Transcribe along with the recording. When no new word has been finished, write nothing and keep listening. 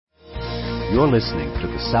You're listening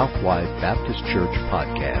to the Southwide Baptist Church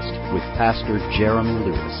podcast with Pastor Jeremy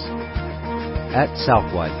Lewis. At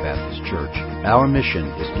Southwide Baptist Church, our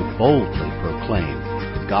mission is to boldly proclaim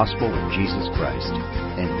the gospel of Jesus Christ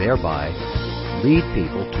and thereby lead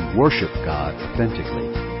people to worship God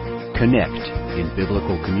authentically, connect in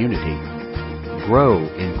biblical community, grow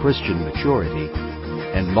in Christian maturity,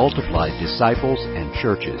 and multiply disciples and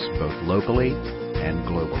churches both locally and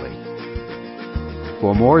globally.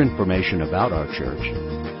 For more information about our church,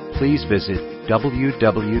 please visit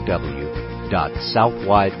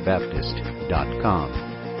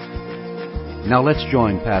www.southwidebaptist.com. Now let's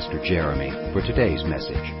join Pastor Jeremy for today's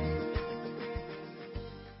message.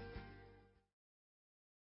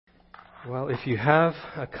 Well, if you have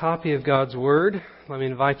a copy of God's Word, let me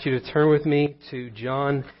invite you to turn with me to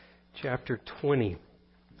John chapter 20.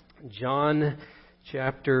 John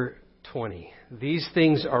chapter 20. These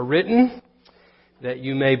things are written that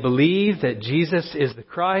you may believe that Jesus is the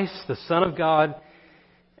Christ, the Son of God,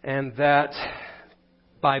 and that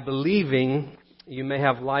by believing you may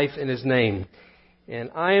have life in His name.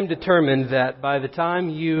 And I am determined that by the time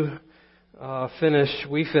we finish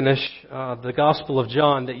the Gospel of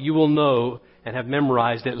John, that you will know and have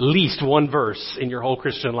memorized at least one verse in your whole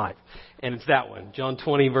Christian life. And it's that one, John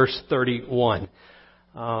 20, verse 31.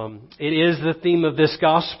 It is the theme of this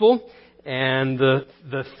Gospel. And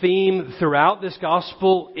the theme throughout this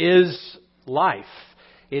gospel is life.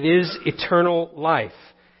 It is eternal life.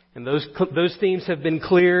 And those themes have been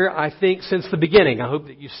clear, I think, since the beginning. I hope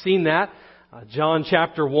that you've seen that. John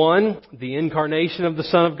chapter 1, the incarnation of the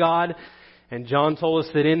Son of God. And John told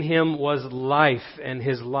us that in Him was life, and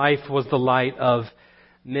His life was the light of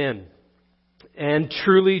men. And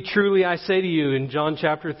truly, truly, I say to you, in John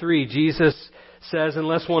chapter 3, Jesus says,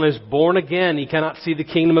 unless one is born again, he cannot see the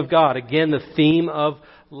kingdom of God. Again, the theme of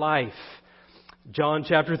life. John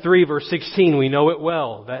chapter 3, verse 16, we know it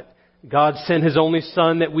well, that God sent His only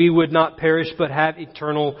Son that we would not perish but have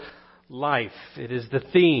eternal life. It is the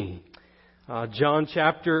theme. John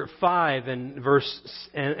chapter 5 and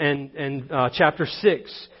chapter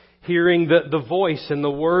 6, hearing the voice and the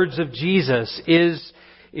words of Jesus is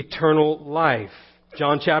eternal life.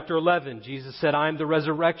 John chapter 11, Jesus said, I am the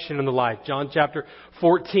resurrection and the life. John chapter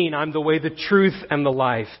 14, I'm the way, the truth, and the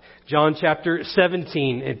life. John chapter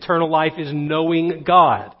 17, eternal life is knowing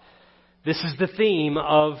God. This is the theme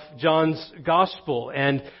of John's gospel.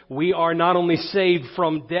 And we are not only saved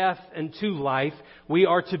from death and to life, we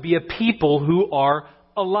are to be a people who are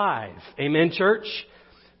alive. Amen, church?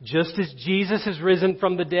 Just as Jesus has risen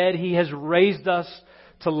from the dead, He has raised us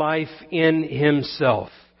to life in Himself.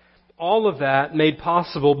 All of that made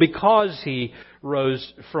possible because He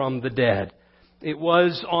rose from the dead. It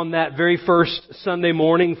was on that very first Sunday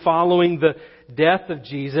morning following the death of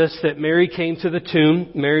Jesus that Mary came to the tomb,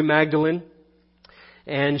 Mary Magdalene,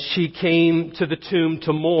 and she came to the tomb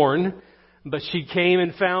to mourn, but she came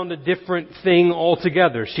and found a different thing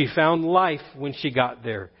altogether. She found life when she got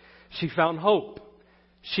there. She found hope.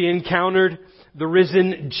 She encountered the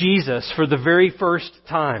risen Jesus for the very first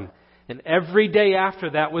time. And every day after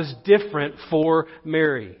that was different for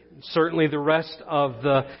Mary, certainly the rest of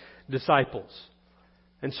the disciples.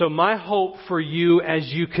 And so my hope for you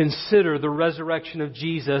as you consider the resurrection of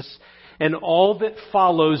Jesus and all that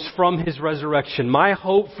follows from His resurrection, my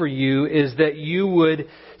hope for you is that you would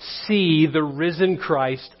see the risen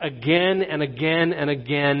Christ again and again and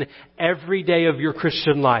again every day of your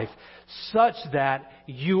Christian life, such that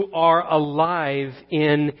you are alive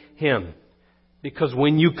in Him. Because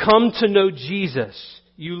when you come to know Jesus,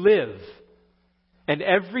 you live. And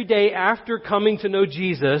every day after coming to know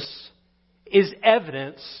Jesus is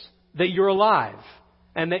evidence that you're alive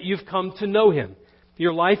and that you've come to know Him.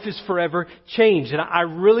 Your life is forever changed. And I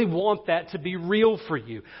really want that to be real for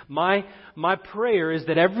you. My prayer is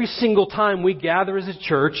that every single time we gather as a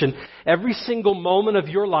church and every single moment of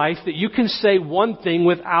your life that you can say one thing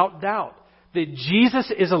without doubt. That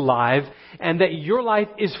Jesus is alive and that your life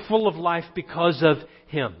is full of life because of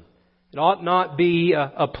Him. It ought not be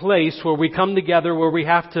a place where we come together where we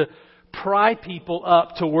have to pry people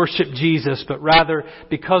up to worship Jesus, but rather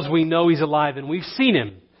because we know He's alive and we've seen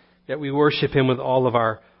Him, that we worship Him with all of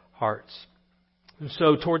our hearts. And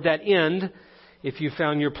so toward that end, if you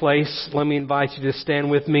found your place, let me invite you to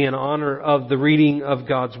stand with me in honor of the reading of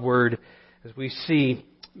God's Word as we see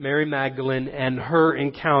Mary Magdalene and her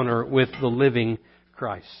encounter with the living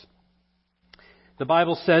Christ. The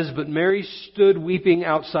Bible says, but Mary stood weeping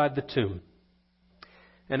outside the tomb.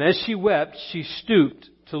 And as she wept, she stooped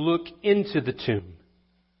to look into the tomb.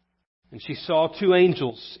 And she saw two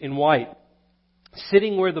angels in white,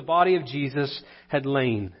 sitting where the body of Jesus had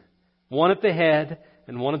lain, one at the head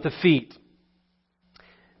and one at the feet.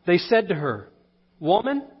 They said to her,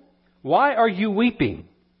 "Woman, why are you weeping?"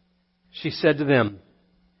 She said to them,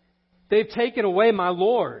 "They've taken away my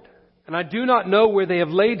Lord, and I do not know where they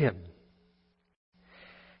have laid him."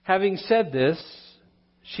 Having said this,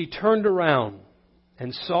 she turned around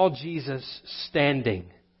and saw Jesus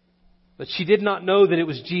standing, but she did not know that it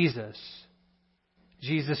was Jesus.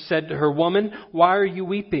 Jesus said to her, "Woman, why are you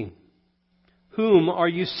weeping? Whom are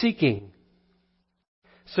you seeking?"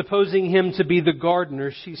 Supposing him to be the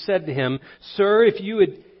gardener, she said to him, "Sir, if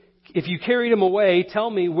you carried him away, tell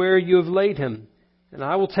me where you have laid him, and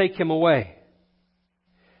I will take him away."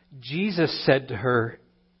 Jesus said to her,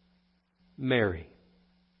 "Mary."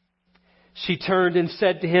 She turned and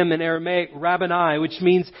said to him in Aramaic, "Rabboni," which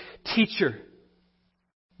means teacher.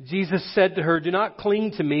 Jesus said to her, "Do not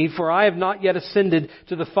cling to me, for I have not yet ascended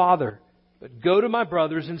to the Father. But go to my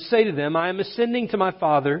brothers and say to them, I am ascending to my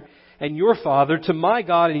Father and your Father, to my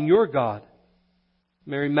God and your God."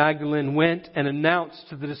 Mary Magdalene went and announced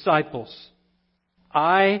to the disciples,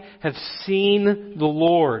 "I have seen the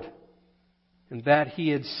Lord," and that He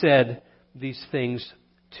had said these things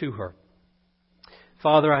to her.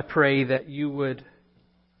 Father, I pray that you would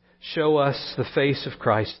show us the face of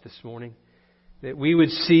Christ this morning, that we would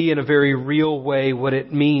see in a very real way what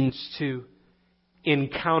it means to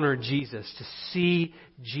encounter Jesus, to see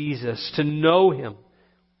Jesus, to know Him,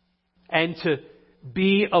 and to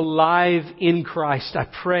be alive in Christ. I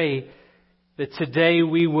pray that today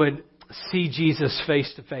we would see Jesus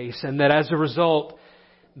face to face, and that as a result,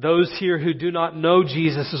 those here who do not know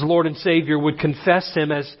Jesus as Lord and Savior would confess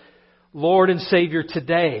Him as Lord and Savior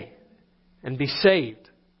today and be saved.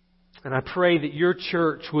 And I pray that your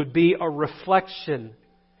church would be a reflection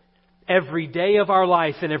every day of our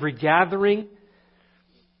life, in every gathering,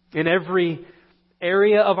 in every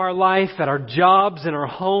area of our life, at our jobs, in our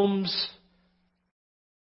homes,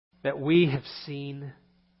 that we have seen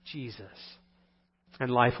Jesus.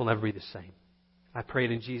 And life will never be the same. I pray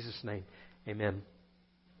it in Jesus' name. Amen.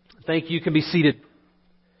 Thank you. You can be seated.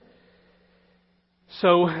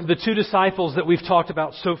 So the two disciples that we've talked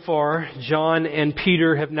about so far, John and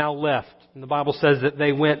Peter, have now left. And the Bible says that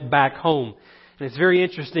they went back home. And it's very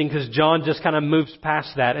interesting because John just kind of moves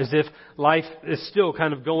past that as if life is still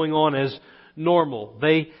kind of going on as normal.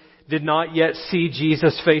 They did not yet see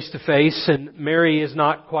Jesus face to face, and Mary is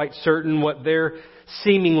not quite certain what they're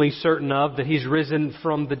seemingly certain of, that He's risen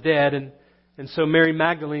from the dead. And so Mary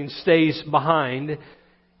Magdalene stays behind.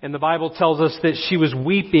 And the Bible tells us that she was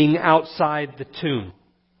weeping outside the tomb.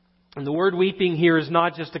 And the word weeping here is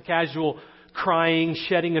not just a casual crying,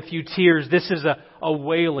 shedding a few tears. This is a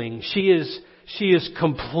wailing. She is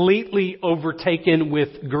completely overtaken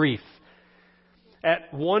with grief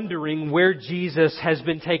at wondering where Jesus has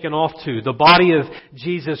been taken off to. The body of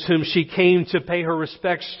Jesus, whom she came to pay her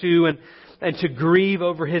respects to and to grieve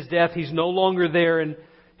over His death, He's no longer there. And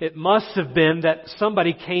it must have been that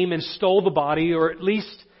somebody came and stole the body, or at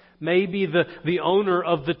least maybe the owner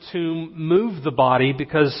of the tomb moved the body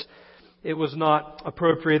because it was not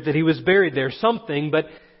appropriate that He was buried there. Something, but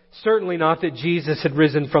certainly not that Jesus had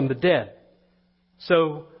risen from the dead.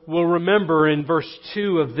 So we'll remember in verse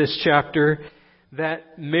 2 of this chapter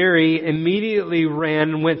that Mary immediately ran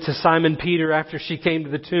and went to Simon Peter after she came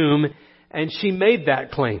to the tomb, and she made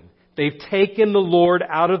that claim. They've taken the Lord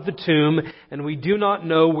out of the tomb, and we do not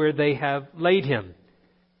know where they have laid Him.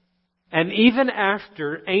 And even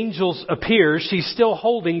after angels appear, she's still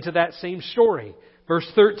holding to that same story. Verse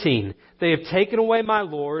 13, "They have taken away my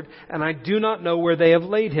Lord, and I do not know where they have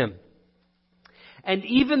laid Him." And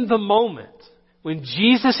even the moment when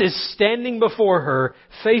Jesus is standing before her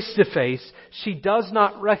face to face, she does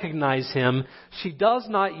not recognize Him. She does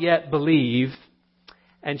not yet believe.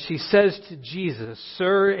 And she says to Jesus,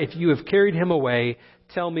 "Sir, if you have carried Him away,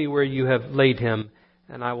 tell me where you have laid Him,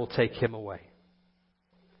 and I will take Him away."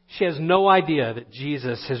 She has no idea that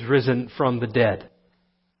Jesus has risen from the dead.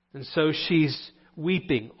 And so she's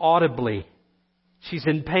weeping audibly. She's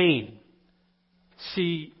in pain.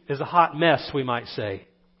 She is a hot mess, we might say.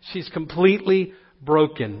 She's completely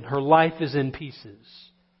broken. Her life is in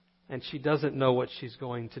pieces. And she doesn't know what she's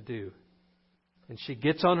going to do. And she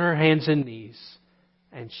gets on her hands and knees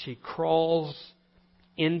and she crawls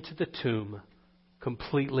into the tomb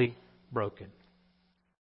completely broken.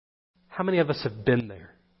 How many of us have been there?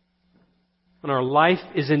 When our life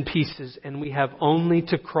is in pieces and we have only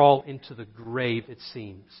to crawl into the grave, it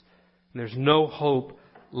seems. And there's no hope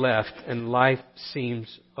left and life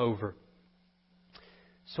seems over.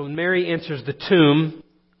 So when Mary enters the tomb,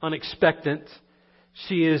 unexpected,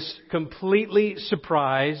 she is completely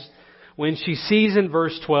surprised when she sees in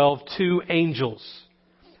verse 12 two angels.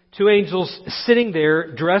 Two angels sitting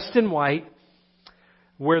there dressed in white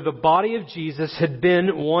where the body of Jesus had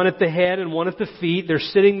been, one at the head and one at the feet. They're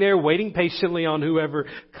sitting there waiting patiently on whoever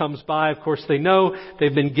comes by. Of course, they know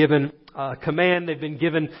they've been given a command. They've been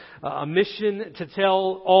given a mission to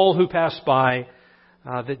tell all who pass by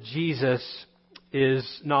that Jesus is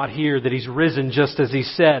not here, that He's risen just as He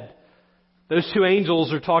said. Those two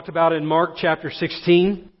angels are talked about in Mark chapter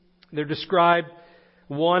 16. They're described,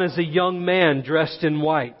 one as a young man dressed in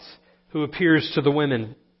white who appears to the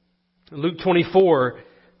women. Luke 24,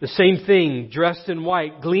 the same thing, dressed in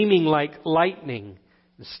white, gleaming like lightning,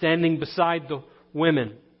 standing beside the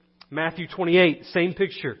women. Matthew 28, same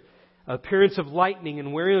picture, appearance of lightning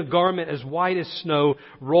and wearing a garment as white as snow,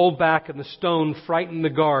 rolled back and the stone frightened the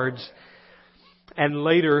guards, and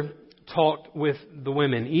later talked with the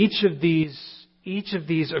women. Each of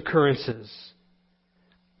these occurrences,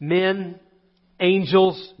 men,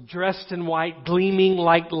 angels dressed in white, gleaming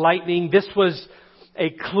like lightning. This was a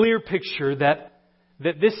clear picture that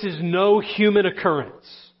this is no human occurrence.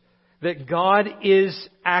 That God is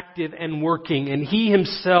active and working, and He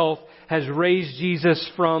Himself has raised Jesus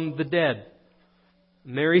from the dead.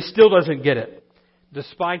 Mary still doesn't get it.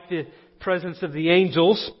 Despite the presence of the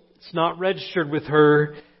angels, it's not registered with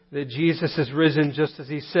her that Jesus has risen just as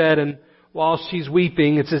He said, and while she's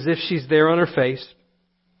weeping, it's as if she's there on her face.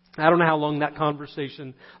 I don't know how long that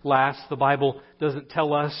conversation lasts. The Bible doesn't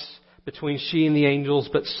tell us between she and the angels,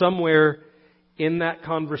 but somewhere in that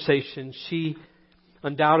conversation, she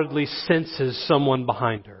undoubtedly senses someone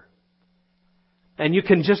behind her. And you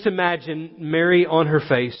can just imagine Mary on her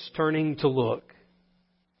face turning to look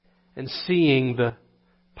and seeing the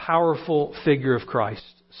powerful figure of Christ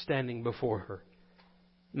standing before her.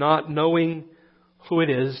 Not knowing who it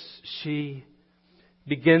is, she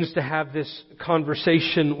begins to have this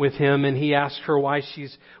conversation with Him, and He asks her why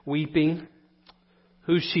she's weeping,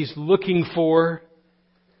 who she's looking for,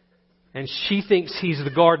 and she thinks He's the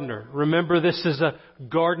gardener. Remember, this is a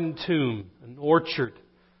garden tomb, an orchard,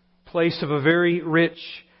 place of a very rich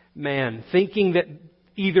man. Thinking that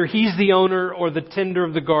either he's the owner or the tender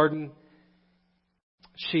of the garden,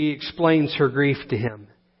 she explains her grief to Him.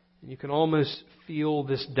 And you can almost feel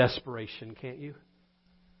this desperation, can't you?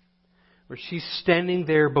 Where she's standing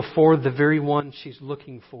there before the very one she's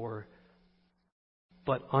looking for,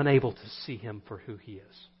 but unable to see Him for who He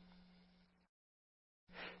is.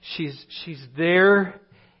 She's there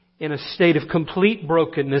in a state of complete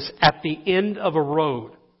brokenness at the end of a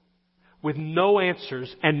road with no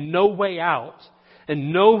answers and no way out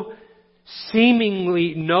and no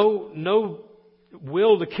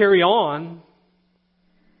will to carry on.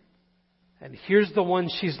 And here's the one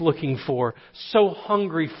she's looking for, so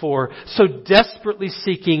hungry for, so desperately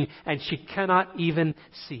seeking, and she cannot even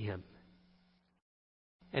see Him.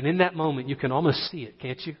 And in that moment, you can almost see it,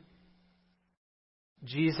 can't you?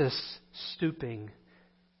 Jesus stooping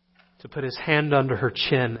to put His hand under her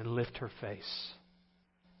chin and lift her face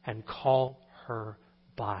and call her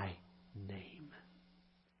by name.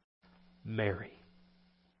 Mary.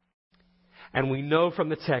 And we know from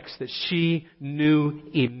the text that she knew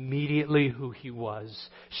immediately who He was.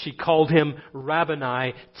 She called Him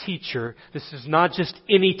Rabboni, teacher. This is not just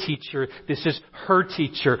any teacher. This is her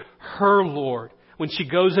teacher, her Lord. When she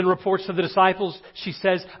goes and reports to the disciples, she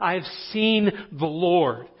says, I have seen the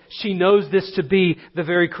Lord. She knows this to be the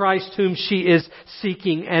very Christ whom she is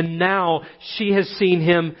seeking. And now she has seen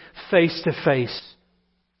Him face to face.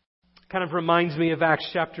 Kind of reminds me of Acts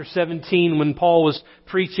chapter 17 when Paul was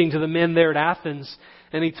preaching to the men there at Athens.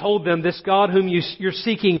 And he told them, this God whom you're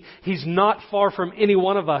seeking, He's not far from any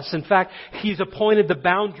one of us. In fact, He's appointed the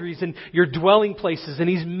boundaries and your dwelling places. And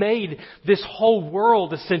He's made this whole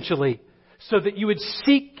world essentially so that you would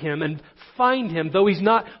seek Him and find Him, though He's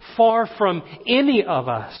not far from any of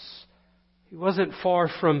us. He wasn't far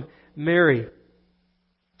from Mary.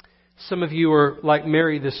 Some of you are like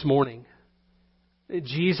Mary this morning.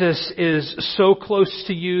 Jesus is so close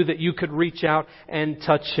to you that you could reach out and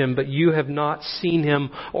touch Him, but you have not seen Him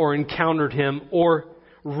or encountered Him or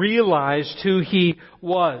realized who He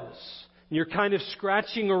was. You're kind of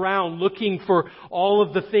scratching around looking for all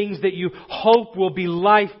of the things that you hope will be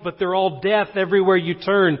life, but they're all death everywhere you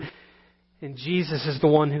turn. And Jesus is the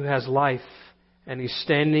one who has life, and He's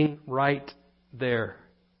standing right there.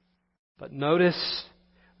 But notice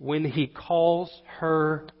when He calls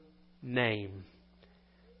her name,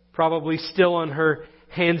 probably still on her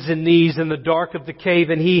hands and knees in the dark of the cave,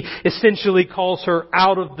 and He essentially calls her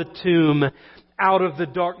out of the tomb, out of the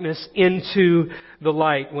darkness into the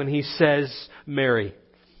light when He says, Mary.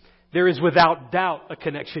 There is without doubt a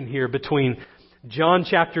connection here between John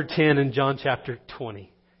chapter 10 and John chapter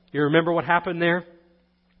 20. You remember what happened there?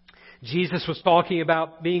 Jesus was talking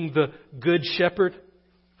about being the good shepherd.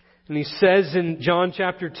 And he says in John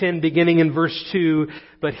chapter 10, beginning in verse 2,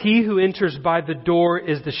 "But he who enters by the door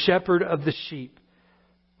is the shepherd of the sheep."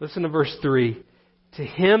 Listen to verse 3. "To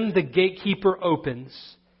him the gatekeeper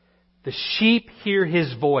opens. The sheep hear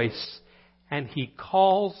his voice, and he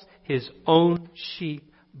calls his own sheep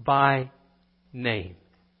by name."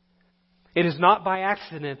 It is not by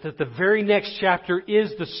accident that the very next chapter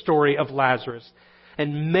is the story of Lazarus.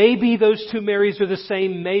 And maybe those two Marys are the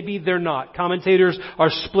same, maybe they're not. Commentators are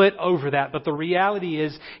split over that. But the reality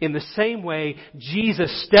is, in the same way, Jesus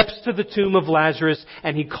steps to the tomb of Lazarus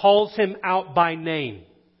and He calls him out by name.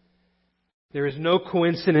 There is no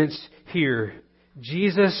coincidence here.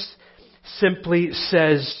 Jesus simply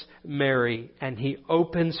says, "Mary," and He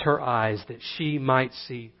opens her eyes that she might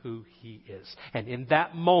see who He is. And in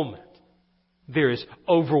that moment, there is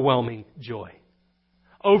overwhelming joy.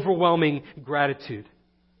 Overwhelming gratitude.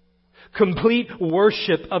 Complete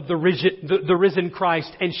worship of the risen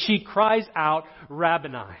Christ. And she cries out,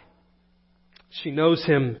 "Rabboni." She knows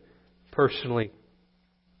Him personally.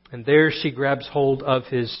 And there she grabs hold of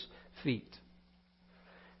His feet.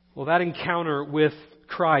 Well, that encounter with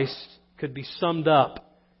Christ could be summed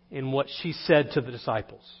up in what she said to the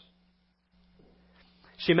disciples.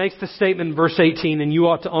 She makes the statement in verse 18, and you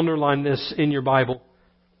ought to underline this in your Bible.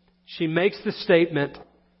 She makes the statement,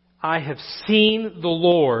 "I have seen the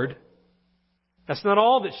Lord." That's not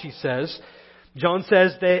all that she says. John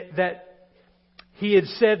says that He had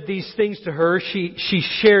said these things to her. She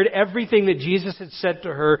shared everything that Jesus had said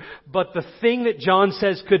to her. But the thing that John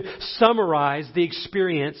says could summarize the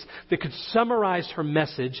experience, that could summarize her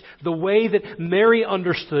message, the way that Mary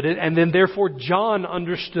understood it, and then therefore John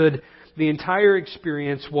understood the entire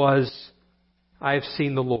experience, was, "I have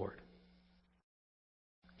seen the Lord."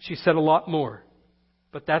 She said a lot more.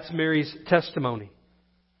 But that's Mary's testimony.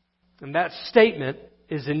 And that statement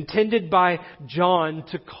is intended by John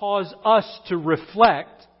to cause us to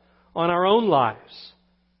reflect on our own lives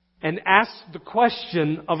and ask the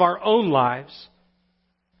question of our own lives: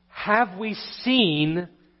 have we seen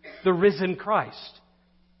the risen Christ?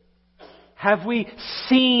 Have we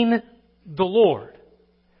seen the Lord?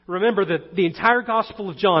 Remember that the entire Gospel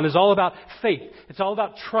of John is all about faith. It's all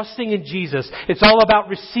about trusting in Jesus. It's all about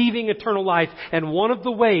receiving eternal life. And one of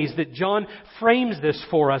the ways that John frames this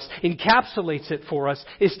for us, encapsulates it for us,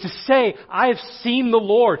 is to say, "I have seen the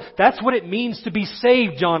Lord." That's what it means to be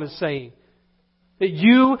saved, John is saying. That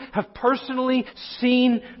you have personally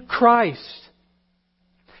seen Christ.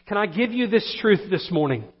 Can I give you this truth this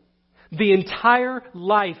morning? The entire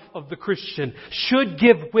life of the Christian should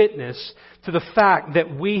give witness to the fact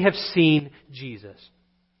that we have seen Jesus.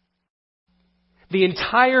 The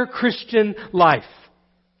entire Christian life,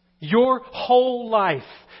 your whole life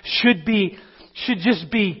should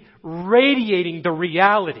just be radiating the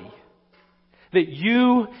reality that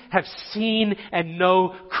you have seen and know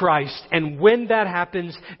Christ. And when that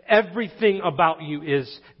happens, everything about you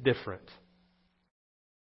is different.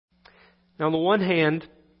 Now, on the one hand,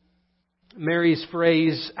 Mary's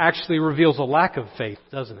phrase actually reveals a lack of faith,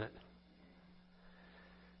 doesn't it?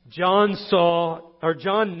 John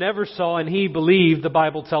never saw, and he believed, the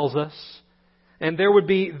Bible tells us. And there would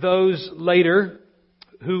be those later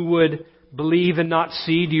who would believe and not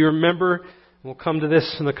see. Do you remember? We'll come to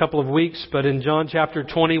this in a couple of weeks, but in John chapter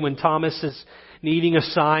 20, when Thomas is needing a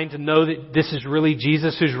sign to know that this is really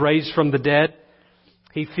Jesus who's raised from the dead,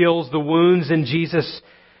 he feels the wounds in Jesus'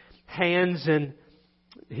 hands and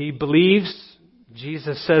he believes.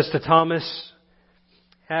 Jesus says to Thomas,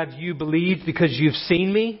 "Have you believed because you've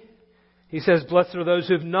seen me?" He says, "Blessed are those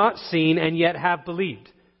who have not seen and yet have believed."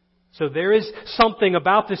 So there is something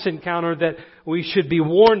about this encounter that we should be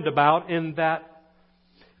warned about, in that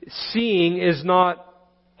seeing is not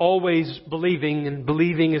always believing and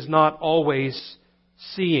believing is not always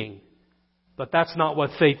seeing. But that's not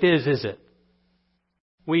what faith is it?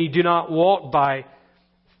 We do not walk by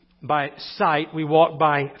sight, we walk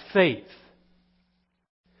by faith.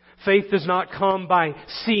 Faith does not come by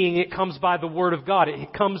seeing, it comes by the Word of God.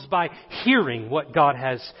 It comes by hearing what God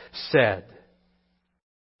has said.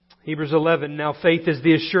 Hebrews 11, "Now faith is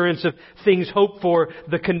the assurance of things hoped for,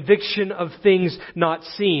 the conviction of things not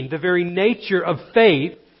seen." The very nature of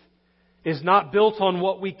faith is not built on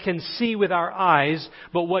what we can see with our eyes,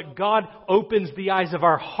 but what God opens the eyes of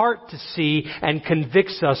our heart to see and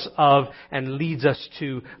convicts us of and leads us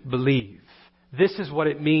to believe. This is what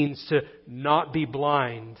it means to not be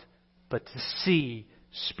blind, but to see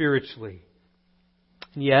spiritually.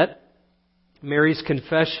 And yet, Mary's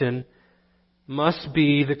confession must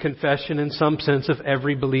be the confession in some sense of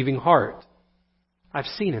every believing heart. I've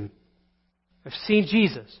seen Him. I've seen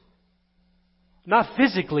Jesus. Not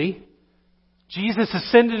physically, Jesus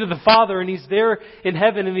ascended to the Father and He's there in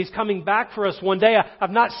heaven and He's coming back for us one day. I've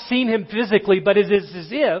not seen Him physically, but it is as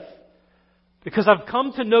if, because I've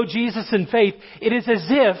come to know Jesus in faith, it is as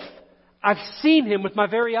if I've seen Him with my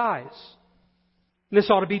very eyes. And this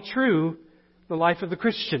ought to be true in the life of the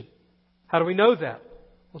Christian. How do we know that?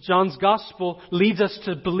 Well, John's Gospel leads us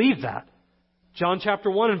to believe that. John chapter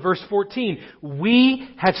 1 and verse 14. We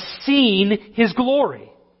have seen His glory.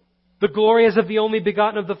 The glory as of the only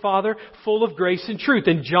begotten of the Father, full of grace and truth.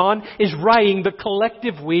 And John is writing the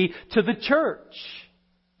collective we to the church.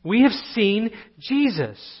 We have seen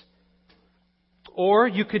Jesus. Or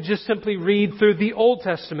you could just simply read through the Old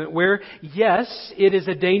Testament where, yes, it is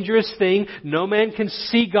a dangerous thing. No man can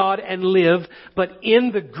see God and live. But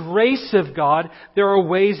in the grace of God, there are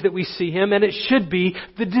ways that we see Him. And it should be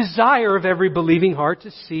the desire of every believing heart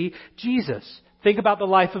to see Jesus. Think about the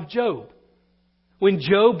life of Job. When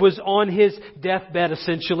Job was on his deathbed,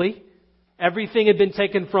 essentially, everything had been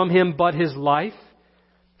taken from him but his life.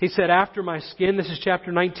 He said, after my skin, this is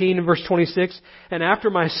chapter 19 and verse 26, and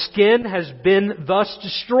after my skin has been thus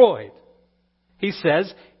destroyed, he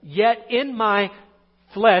says, yet in my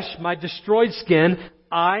flesh, my destroyed skin,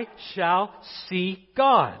 I shall see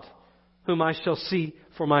God, whom I shall see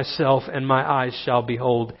for myself, and my eyes shall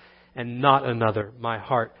behold, and not another. My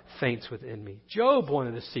heart faints within me. Job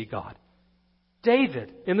wanted to see God.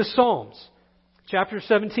 David in the Psalms, chapter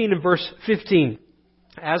 17 and verse 15.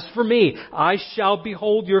 As for me, I shall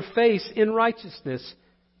behold your face in righteousness.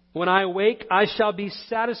 When I awake, I shall be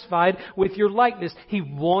satisfied with your likeness. He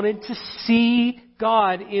wanted to see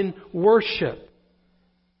God in worship.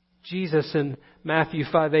 Jesus in Matthew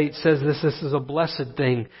 5:8 says this is a blessed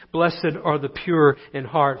thing. Blessed are the pure in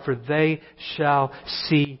heart, for they shall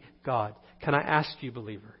see God. Can I ask you,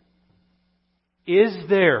 believer, is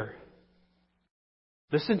there,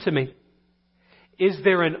 listen to me, is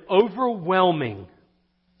there an overwhelming,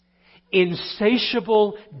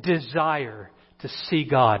 insatiable desire to see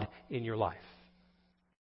God in your life?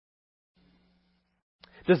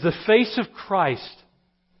 Does the face of Christ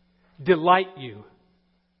delight you,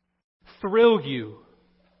 thrill you,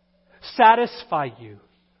 satisfy you,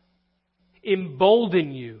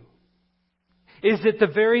 embolden you? Is it the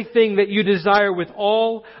very thing that you desire with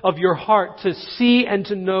all of your heart, to see and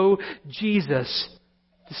to know Jesus,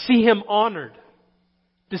 to see Him honored,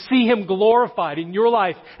 to see Him glorified in your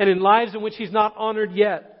life and in lives in which He's not honored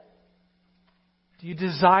yet? Do you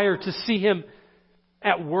desire to see Him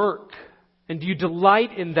at work? And do you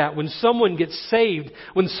delight in that when someone gets saved,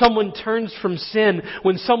 when someone turns from sin,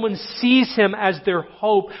 when someone sees Him as their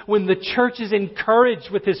hope, when the church is encouraged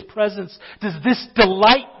with His presence? Does this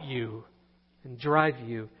delight you and drive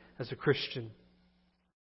you as a Christian?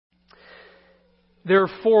 There are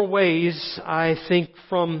 4 ways, I think,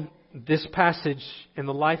 from this passage in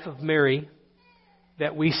the life of Mary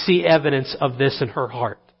that we see evidence of this in her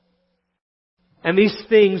heart. And these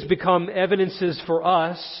things become evidences for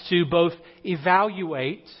us to both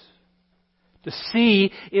evaluate, to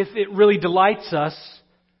see if it really delights us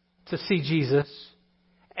to see Jesus,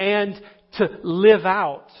 and to live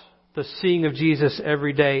out the seeing of Jesus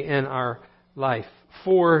every day in our life.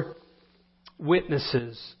 4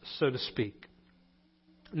 witnesses, so to speak.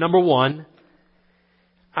 Number 1,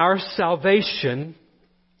 our salvation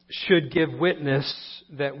should give witness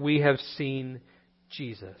that we have seen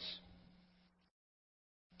Jesus.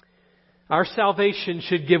 Our salvation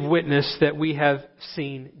should give witness that we have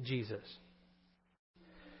seen Jesus.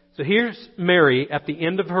 So here's Mary at the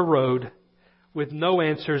end of her road with no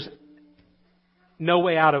answers, no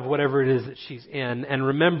way out of whatever it is that she's in. And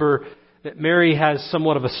remember that Mary has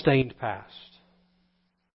somewhat of a stained past.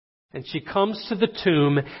 And she comes to the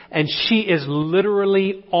tomb and she is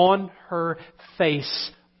literally on her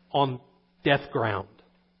face on death ground.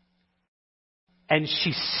 And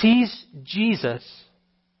she sees Jesus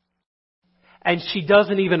and she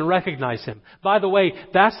doesn't even recognize Him. By the way,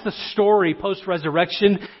 that's the story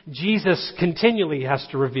post-resurrection. Jesus continually has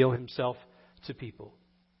to reveal Himself to people.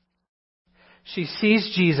 She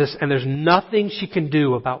sees Jesus and there's nothing she can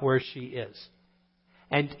do about where she is.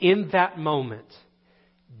 And in that moment,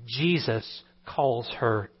 Jesus calls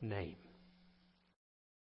her name.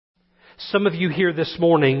 Some of you here this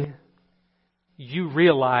morning, you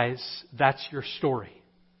realize that's your story.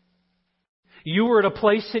 You were at a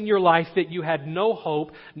place in your life that you had no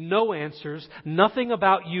hope, no answers, nothing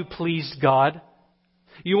about you pleased God.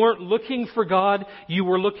 You weren't looking for God. You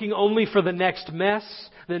were looking only for the next mess,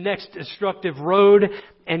 the next destructive road,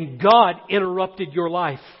 and God interrupted your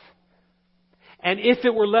life. And if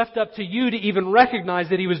it were left up to you to even recognize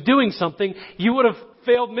that He was doing something, you would have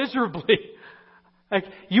failed miserably. Like,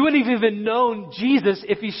 you wouldn't have even known Jesus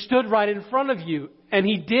if He stood right in front of you. And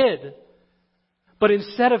He did. But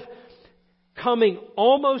instead of coming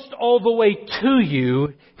almost all the way to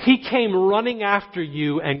you, He came running after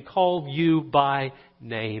you and called you by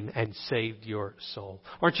name and saved your soul.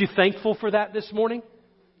 Aren't you thankful for that this morning?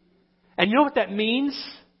 And you know what that means?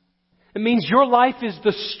 It means your life is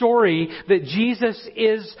the story that Jesus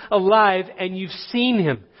is alive and you've seen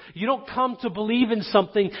Him. You don't come to believe in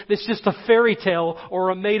something that's just a fairy tale or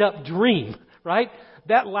a made-up dream, right?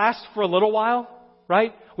 That lasts for a little while,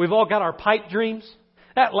 right? We've all got our pipe dreams.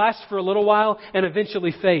 That lasts for a little while and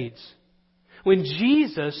eventually fades. When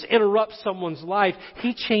Jesus interrupts someone's life,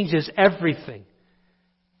 He changes everything.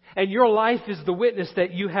 And your life is the witness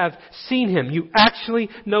that you have seen Him. You actually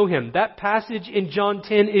know Him. That passage in John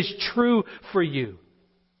 10 is true for you.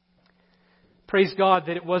 Praise God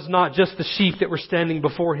that it was not just the sheep that were standing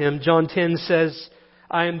before Him. John 10 says,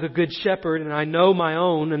 I am the good shepherd and I know my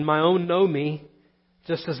own and my own know me,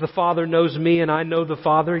 just as the Father knows me and I know the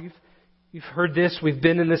Father. You've heard this. We've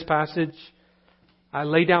been in this passage. I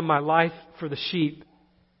lay down my life for the sheep.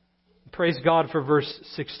 Praise God for verse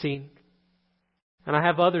 16. And I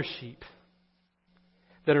have other sheep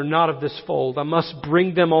that are not of this fold. I must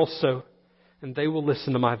bring them also, and they will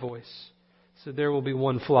listen to my voice. So there will be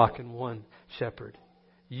one flock and one shepherd.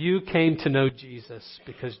 You came to know Jesus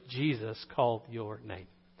because Jesus called your name.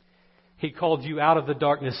 He called you out of the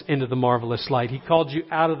darkness into the marvelous light. He called you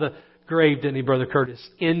out of the grave, didn't He, Brother Curtis,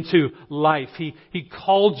 into life. He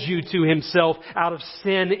called you to Himself out of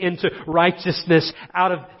sin into righteousness,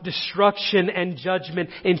 out of destruction and judgment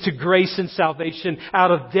into grace and salvation,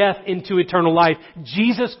 out of death into eternal life.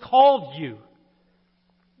 Jesus called you,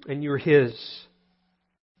 and you're His.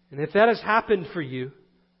 And if that has happened for you,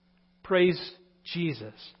 praise Jesus.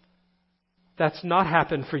 If that's not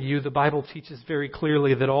happened for you, the Bible teaches very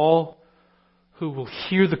clearly that all who will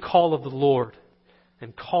hear the call of the Lord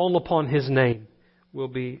and call upon His name will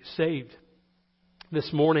be saved.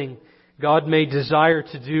 This morning, God may desire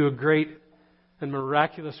to do a great and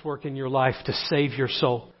miraculous work in your life to save your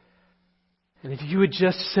soul. And if you would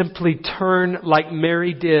just simply turn like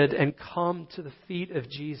Mary did and come to the feet of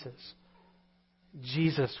Jesus,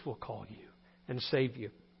 Jesus will call you and save you.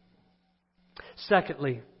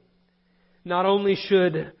 Secondly, not only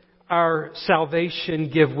should our salvation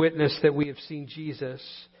give witness that we have seen Jesus,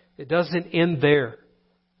 it doesn't end there.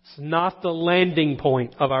 It's not the landing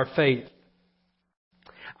point of our faith.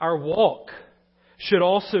 Our walk should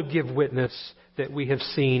also give witness that we have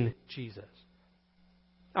seen Jesus.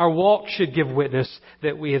 Our walk should give witness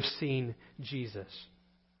that we have seen Jesus.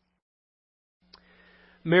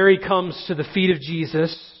 Mary comes to the feet of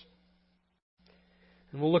Jesus.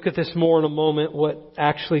 And we'll look at this more in a moment, what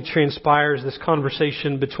actually transpires, this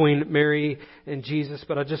conversation between Mary and Jesus.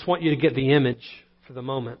 But I just want you to get the image for the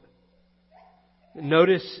moment.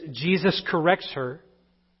 Notice Jesus corrects her.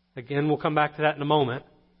 Again, we'll come back to that in a moment.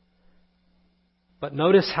 But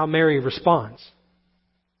notice how Mary responds.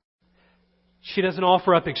 She doesn't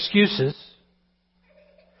offer up excuses.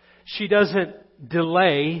 She doesn't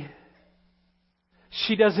delay.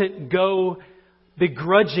 She doesn't go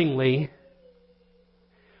begrudgingly.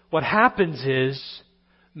 What happens is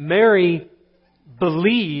Mary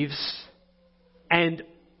believes and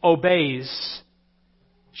obeys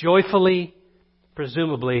joyfully,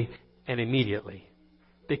 presumably, and immediately.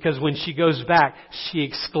 Because when she goes back, she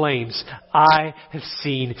exclaims, I have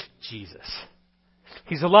seen Jesus.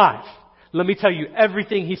 He's alive. Let me tell you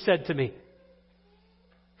everything He said to me.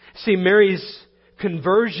 See, Mary's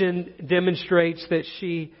conversion demonstrates that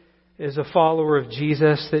she is a follower of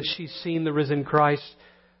Jesus, that she's seen the risen Christ.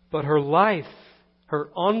 But her life, her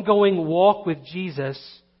ongoing walk with Jesus,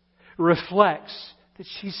 reflects that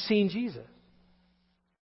she's seen Jesus.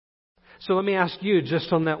 So let me ask you,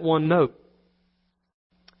 just on that one note,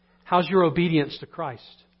 how's your obedience to Christ?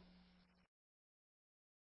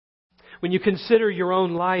 When you consider your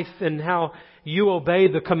own life and how you obey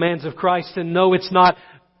the commands of Christ, and no, it's not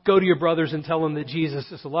go to your brothers and tell them that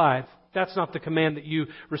Jesus is alive. That's not the command that you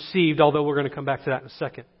received, although we're going to come back to that in a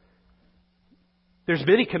second. There's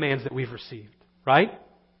many commands that we've received, right?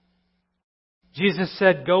 Jesus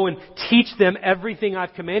said, go and teach them everything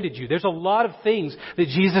I've commanded you. There's a lot of things that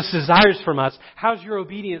Jesus desires from us. How's your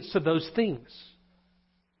obedience to those things?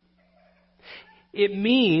 It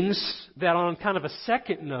means that on kind of a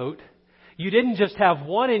second note, you didn't just have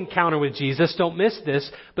one encounter with Jesus, don't miss this,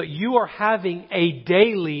 but you are having a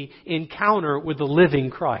daily encounter with the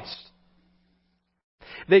living Christ.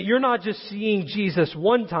 That you're not just seeing Jesus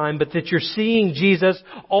one time, but that you're seeing Jesus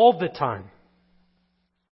all the time.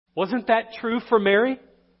 Wasn't that true for Mary?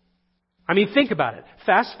 I mean, think about it.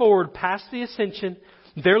 Fast forward past the ascension.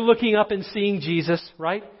 They're looking up and seeing Jesus,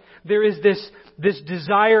 right? There is this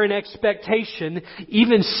desire and expectation,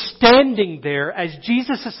 even standing there as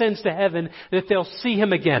Jesus ascends to heaven, that they'll see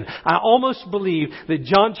Him again. I almost believe that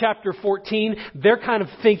John chapter 14, they're kind of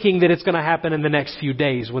thinking that it's going to happen in the next few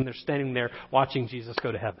days when they're standing there watching Jesus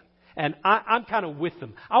go to heaven. And I'm kind of with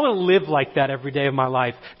them. I want to live like that every day of my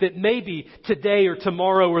life. That maybe today or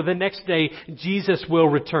tomorrow or the next day, Jesus will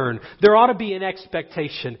return. There ought to be an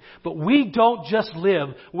expectation. But we don't just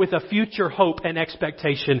live with a future hope and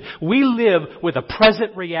expectation. We live with a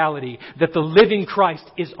present reality that the living Christ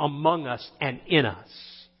is among us and in us.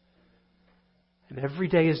 And every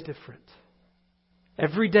day is different.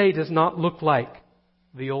 Every day does not look like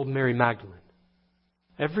the old Mary Magdalene.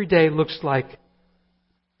 Every day looks like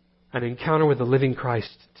an encounter with the living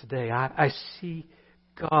Christ today. I see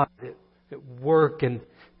God at work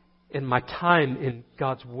in my time in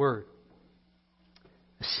God's Word.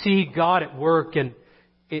 I see God at work in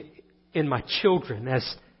my children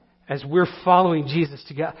as we're following Jesus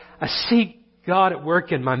together. I see God at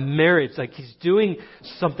work in my marriage, like He's doing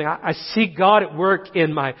something. I see God at work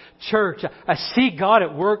in my church. I see God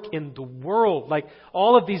at work in the world. Like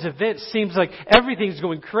all of these events seems like everything's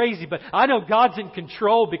going crazy, but I know God's in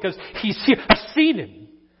control because He's here. I've seen Him.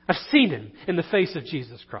 I've seen Him in the face of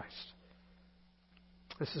Jesus Christ.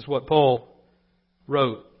 This is what Paul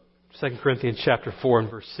wrote, 2 Corinthians chapter 4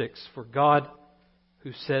 and verse 6. For God,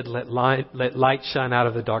 who said, let light shine out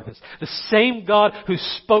of the darkness. The same God who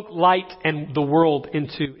spoke light and the world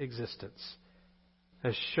into existence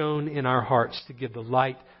has shone in our hearts to give the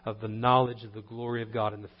light of the knowledge of the glory of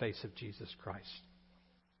God in the face of Jesus Christ.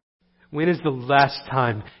 When is the last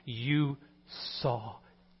time you saw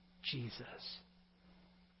Jesus?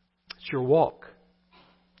 It's your walk.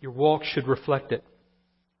 Your walk should reflect it.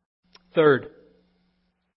 Third,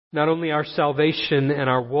 not only our salvation and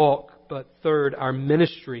our walk, but third, our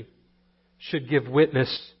ministry should give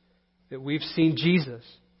witness that we've seen Jesus.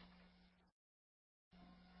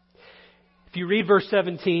 If you read verse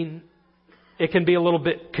 17, it can be a little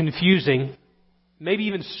bit confusing, maybe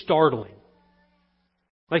even startling.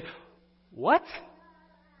 Like, what?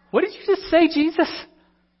 What did you just say, Jesus?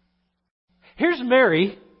 Here's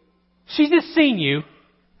Mary. She's just seen you.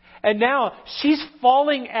 And now she's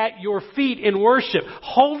falling at your feet in worship,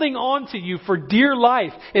 holding on to you for dear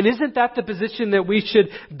life. And isn't that the position that we should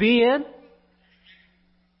be in?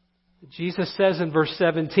 Jesus says in verse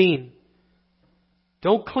 17,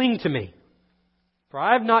 don't cling to me, for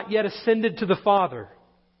I have not yet ascended to the Father.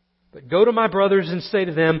 But go to my brothers and say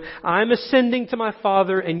to them, I am ascending to my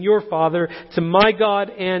Father and your Father, to my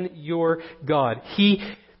God and your God. He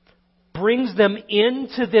brings them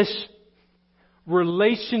into this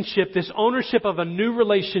relationship, this ownership of a new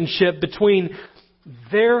relationship between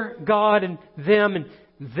their God and them and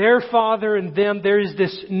their Father and them. There is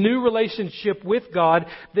this new relationship with God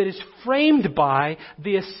that is framed by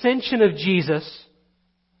the ascension of Jesus,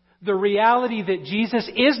 the reality that Jesus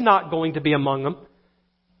is not going to be among them.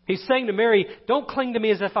 He's saying to Mary, don't cling to me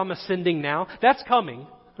as if I'm ascending now. That's coming,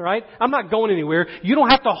 right? I'm not going anywhere. You don't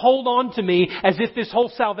have to hold on to me as if this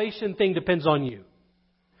whole salvation thing depends on you.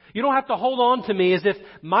 You don't have to hold on to me as if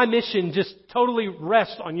my mission just totally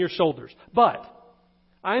rests on your shoulders. But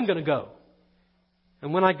I am going to go.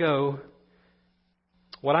 And when I go,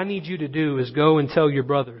 what I need you to do is go and tell your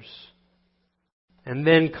brothers. And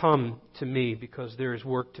then come to me because there is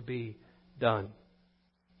work to be done.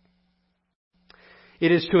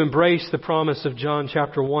 It is to embrace the promise of John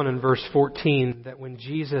chapter 1 and verse 14 that when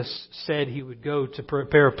Jesus said He would go to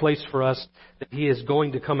prepare a place for us, that He is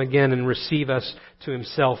going to come again and receive us to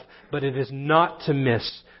Himself. But it is not to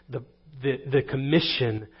miss the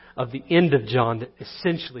commission of the end of John that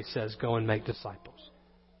essentially says, go and make disciples.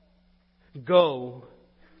 Go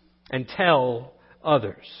and tell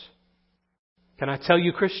others. Can I tell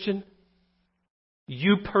you, Christian?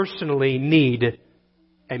 You personally need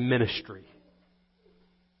a ministry.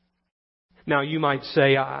 Now, you might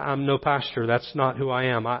say, I'm no pastor. That's not who I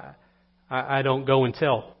am. I don't go and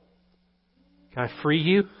tell. Can I free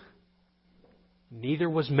you? Neither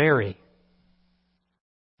was Mary.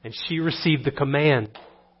 And she received the command.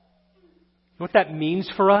 You know what that means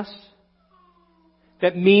for us?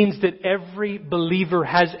 That means that every believer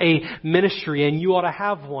has a ministry, and you ought to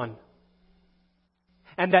have one.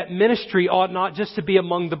 And that ministry ought not just to be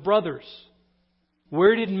among the brothers.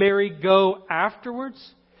 Where did Mary go afterwards?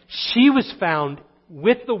 She was found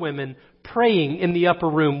with the women praying in the upper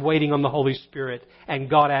room, waiting on the Holy Spirit, and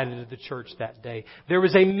God added to the church that day. There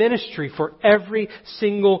was a ministry for every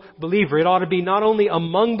single believer. It ought to be not only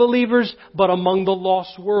among believers, but among the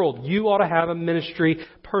lost world. You ought to have a ministry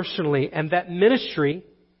personally. And that ministry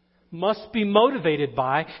must be motivated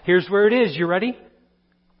by, here's where it is, you ready?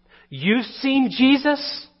 You've seen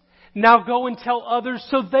Jesus, now go and tell others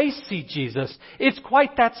so they see Jesus. It's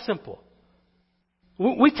quite that simple.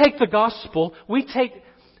 We take the gospel, we take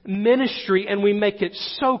ministry, and we make it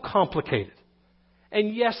so complicated.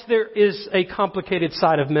 And yes, there is a complicated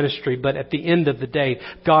side of ministry, but at the end of the day,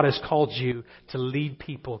 God has called you to lead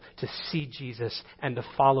people to see Jesus and to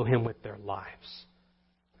follow Him with their lives.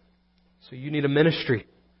 So you need a ministry.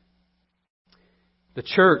 The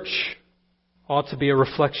church ought to be a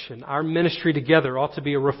reflection. Our ministry together ought to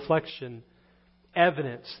be a reflection,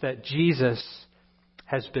 evidence that Jesus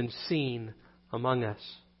has been seen among us.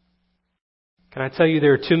 Can I tell you,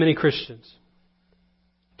 there are too many Christians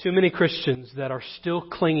that are still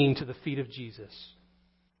clinging to the feet of Jesus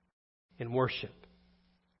in worship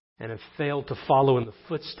and have failed to follow in the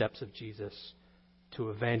footsteps of Jesus to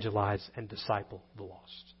evangelize and disciple the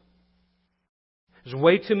lost. There's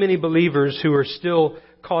way too many believers who are still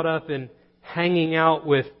caught up in hanging out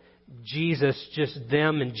with Jesus, just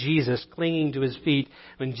them and Jesus, clinging to His feet,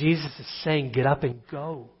 when Jesus is saying, get up and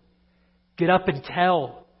go. Get up and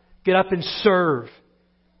tell. Get up and serve.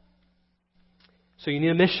 So you need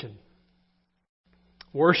a mission.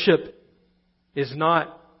 Worship is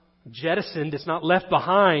not jettisoned. It's not left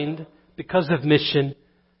behind because of mission.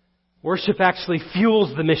 Worship actually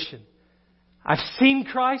fuels the mission. I've seen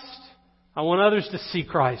Christ. I want others to see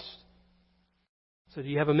Christ. So do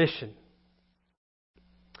you have a mission?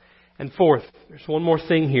 And fourth, there's one more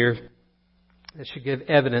thing here that should give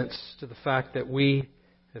evidence to the fact that we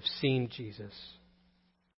have seen Jesus.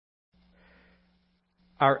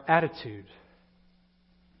 Our attitude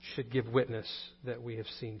should give witness that we have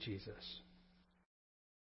seen Jesus.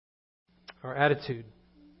 Our attitude.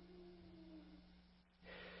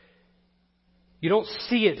 You don't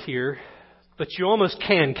see it here, but you almost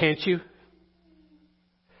can, can't you?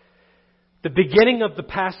 The beginning of the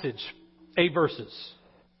passage, 8 verses.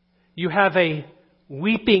 You have a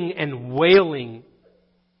weeping and wailing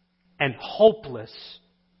and hopeless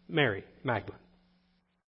Mary Magdalene.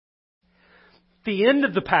 The end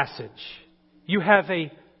of the passage, you have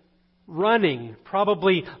a running,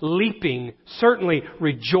 probably leaping, certainly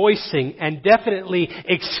rejoicing, and definitely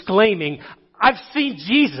exclaiming, I've seen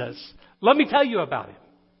Jesus. Let me tell you about Him.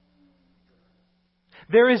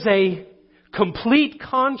 There is a complete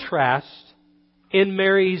contrast in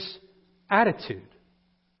Mary's attitude.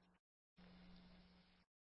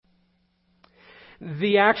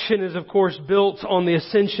 The action is, of course, built on the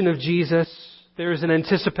ascension of Jesus. There is an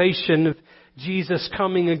anticipation of Jesus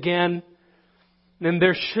coming again. And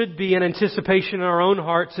there should be an anticipation in our own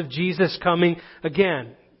hearts of Jesus coming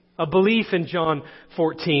again. A belief in John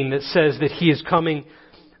 14 that says that He is coming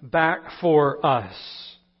back for us.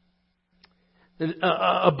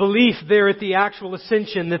 A belief there at the actual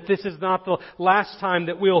ascension that this is not the last time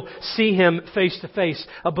that we'll see Him face to face.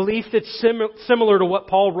 A belief that's similar to what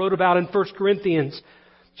Paul wrote about in 1 Corinthians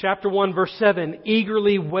chapter 1 verse 7,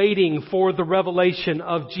 eagerly waiting for the revelation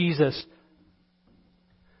of Jesus.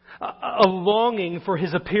 A longing for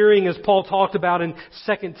His appearing, as Paul talked about in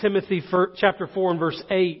 2 Timothy chapter 4 and verse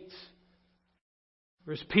 8.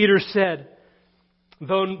 As Peter said,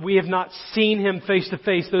 though we have not seen Him face to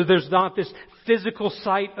face, though there's not this physical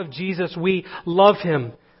sight of Jesus, we love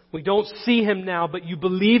Him. We don't see Him now, but you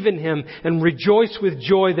believe in Him and rejoice with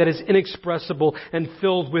joy that is inexpressible and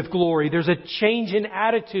filled with glory. There's a change in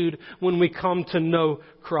attitude when we come to know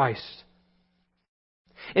Christ.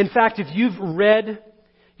 In fact, if you've read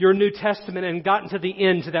your New Testament and gotten to the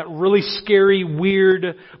end, to that really scary,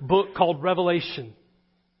 weird book called Revelation,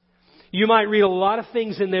 you might read a lot of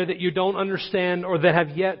things in there that you don't understand or that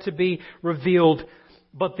have yet to be revealed.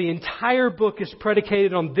 But the entire book is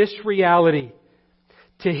predicated on this reality.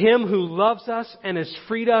 To Him who loves us and has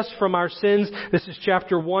freed us from our sins, this is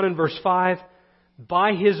chapter 1 and verse 5,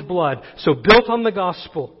 by His blood. So built on the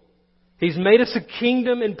gospel, He's made us a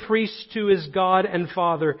kingdom and priests to His God and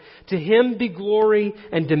Father. To Him be glory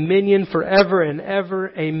and dominion forever and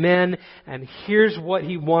ever. Amen. And here's what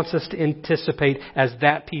He wants us to anticipate as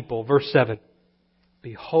that people. Verse 7.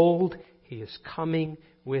 Behold, He is coming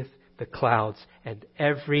with the clouds, and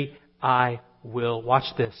every eye will,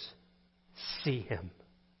 watch this, see Him.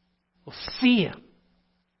 Will see Him.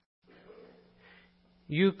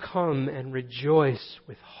 You come and rejoice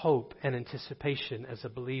with hope and anticipation as a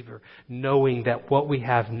believer, knowing that what we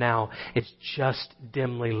have now is just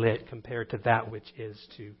dimly lit compared to that which is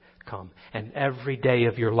to come. And every day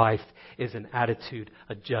of your life is an attitude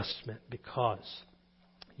adjustment because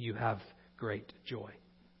you have great joy.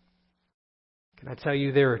 Can I tell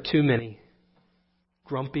you, there are too many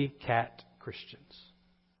grumpy cat Christians.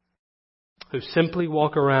 who simply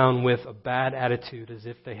walk around with a bad attitude as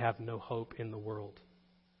if they have no hope in the world.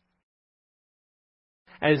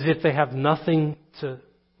 As if they have nothing to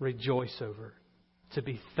rejoice over, to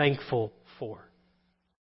be thankful for.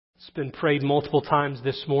 It's been prayed multiple times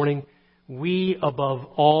this morning. We, above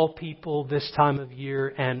all people this time of year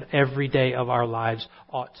and every day of our lives,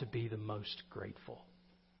 ought to be the most grateful.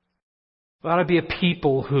 We ought to be a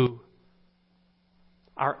people who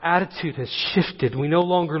our attitude has shifted. We no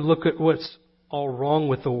longer look at what's all wrong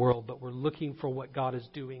with the world, but we're looking for what God is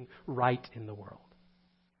doing right in the world.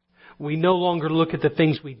 We no longer look at the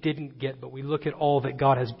things we didn't get, but we look at all that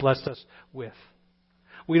God has blessed us with.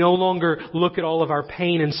 We no longer look at all of our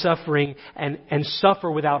pain and suffering and suffer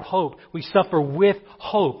without hope. We suffer with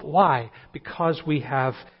hope. Why? Because we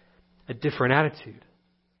have a different attitude.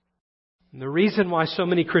 And the reason why so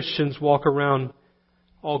many Christians walk around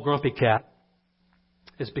all grumpy cat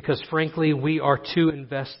is because, frankly, we are too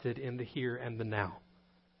invested in the here and the now.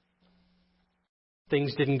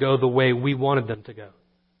 Things didn't go the way we wanted them to go.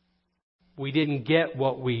 We didn't get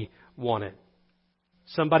what we wanted.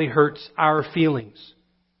 Somebody hurts our feelings.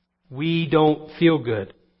 We don't feel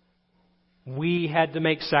good. We had to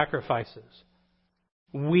make sacrifices.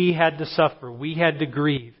 We had to suffer. We had to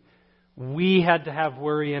grieve. We had to have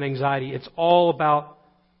worry and anxiety. It's all about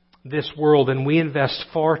this world, and we invest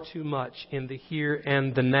far too much in the here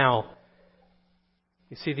and the now.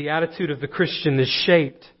 You see, the attitude of the Christian is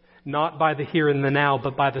shaped not by the here and the now,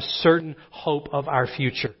 but by the certain hope of our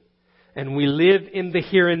future. And we live in the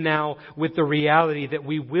here and now with the reality that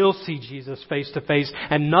we will see Jesus face to face,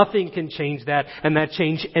 and nothing can change that, and that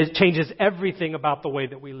changes everything about the way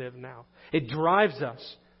that we live now. It drives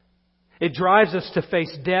us. It drives us to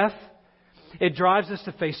face death. It drives us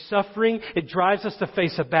to face suffering. It drives us to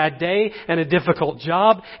face a bad day and a difficult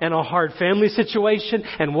job and a hard family situation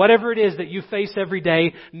and whatever it is that you face every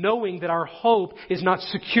day, knowing that our hope is not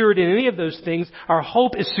secured in any of those things. Our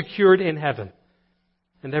hope is secured in heaven.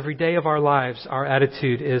 And every day of our lives, our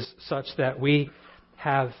attitude is such that we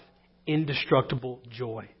have indestructible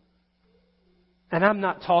joy. And I'm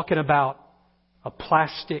not talking about a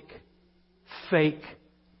plastic, fake,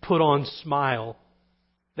 put-on smile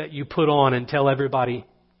that you put on and tell everybody,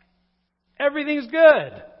 everything's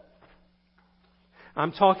good.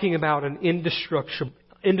 I'm talking about an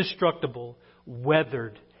indestructible,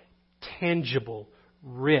 weathered, tangible,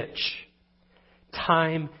 rich,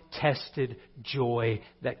 time-tested joy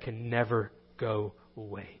that can never go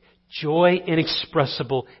away. Joy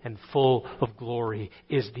inexpressible and full of glory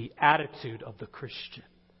is the attitude of the Christian.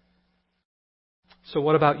 So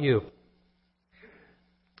what about you?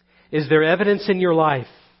 Is there evidence in your life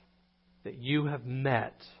that you have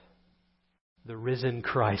met the risen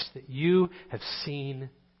Christ, that you have seen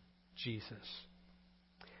Jesus?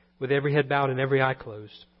 With every head bowed and every eye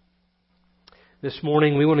closed, this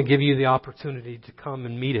morning we want to give you the opportunity to come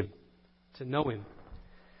and meet Him, to know Him.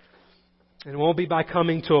 And it won't be by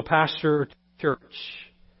coming to a pastor or church.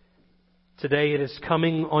 Today it is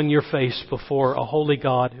coming on your face before a holy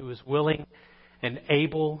God who is willing and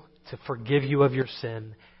able to forgive you of your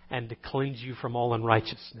sin and to cleanse you from all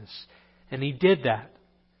unrighteousness. And He did that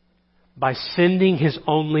by sending His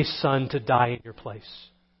only Son to die in your place.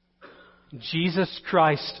 Jesus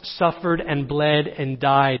Christ suffered and bled and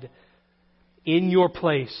died in your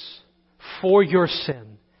place for your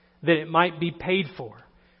sin, that it might be paid for,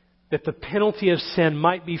 that the penalty of sin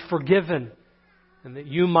might be forgiven, and that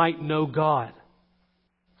you might know God.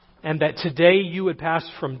 And that today you would pass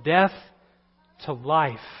from death to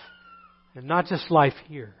life, and not just life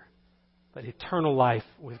here, but eternal life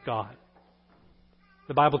with God.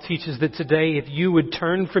 The Bible teaches that today, if you would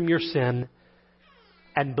turn from your sin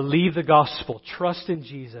and believe the gospel, trust in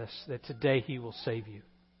Jesus, that today He will save you.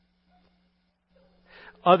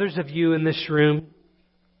 Others of you in this room,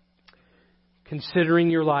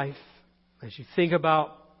 considering your life, as you think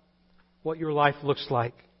about what your life looks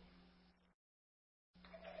like,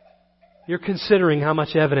 you're considering how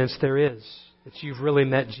much evidence there is that you've really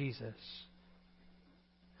met Jesus.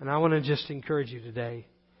 And I want to just encourage you today,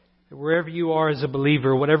 that wherever you are as a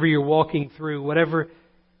believer, whatever you're walking through, whatever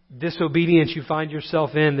disobedience you find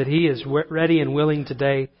yourself in, that He is ready and willing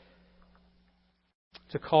today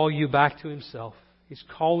to call you back to Himself. He's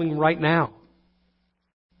calling right now.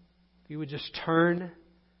 If you would just turn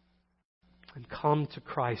and come to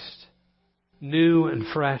Christ, new and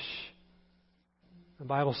fresh, the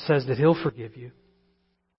Bible says that He'll forgive you.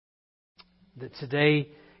 That today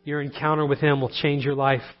your encounter with Him will change your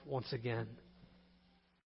life once again.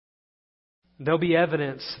 There'll be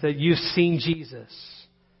evidence that you've seen Jesus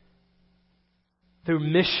through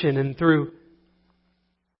mission and through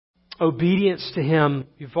obedience to Him.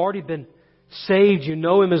 You've already been saved, you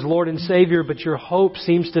know Him as Lord and Savior, but your hope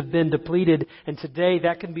seems to have been depleted, and today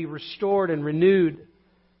that can be restored and renewed,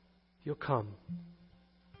 you'll come.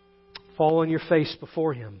 Fall on your face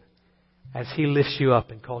before Him as He lifts you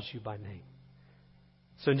up and calls you by name.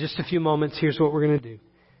 So in just a few moments, here's what we're going to do.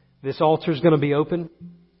 This altar is going to be open,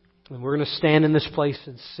 and we're going to stand in this place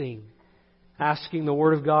and sing, asking the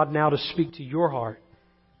Word of God now to speak to your heart.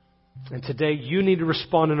 And today you need to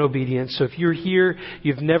respond in obedience. So if you're here,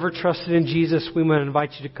 you've never trusted in Jesus, we want to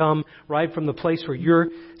invite you to come right from the place where you're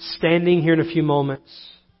standing here in a few moments.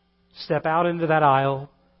 Step out into that aisle.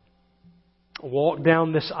 Walk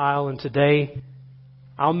down this aisle, and today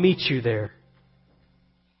I'll meet you there.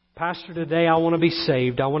 Pastor, today I want to be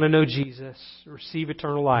saved. I want to know Jesus, receive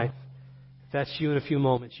eternal life. If that's you, in a few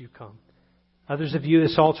moments, you come. Others of you,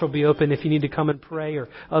 this altar will be open if you need to come and pray or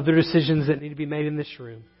other decisions that need to be made in this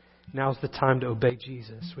room. Now's the time to obey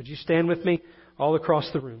Jesus. Would you stand with me all across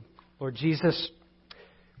the room? Lord Jesus,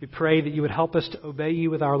 we pray that you would help us to obey you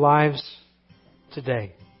with our lives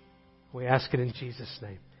today. We ask it in Jesus'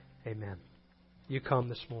 name. Amen. You come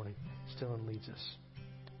this morning. Still and leads us.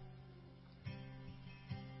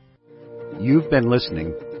 You've been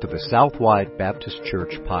listening to the Southwide Baptist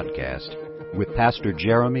Church podcast with Pastor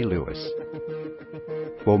Jeremy Lewis.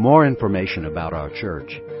 For more information about our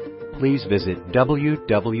church, please visit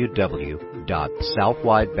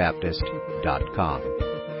www.southwidebaptist.com.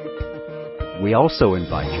 We also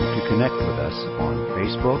invite you to connect with us on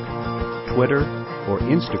Facebook, Twitter, or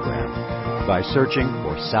Instagram by searching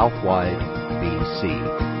for Southwide BC.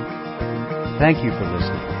 Thank you for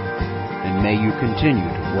listening, and may you continue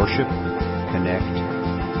to worship, connect,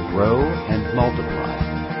 grow, and multiply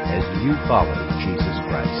as you follow Jesus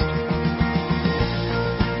Christ.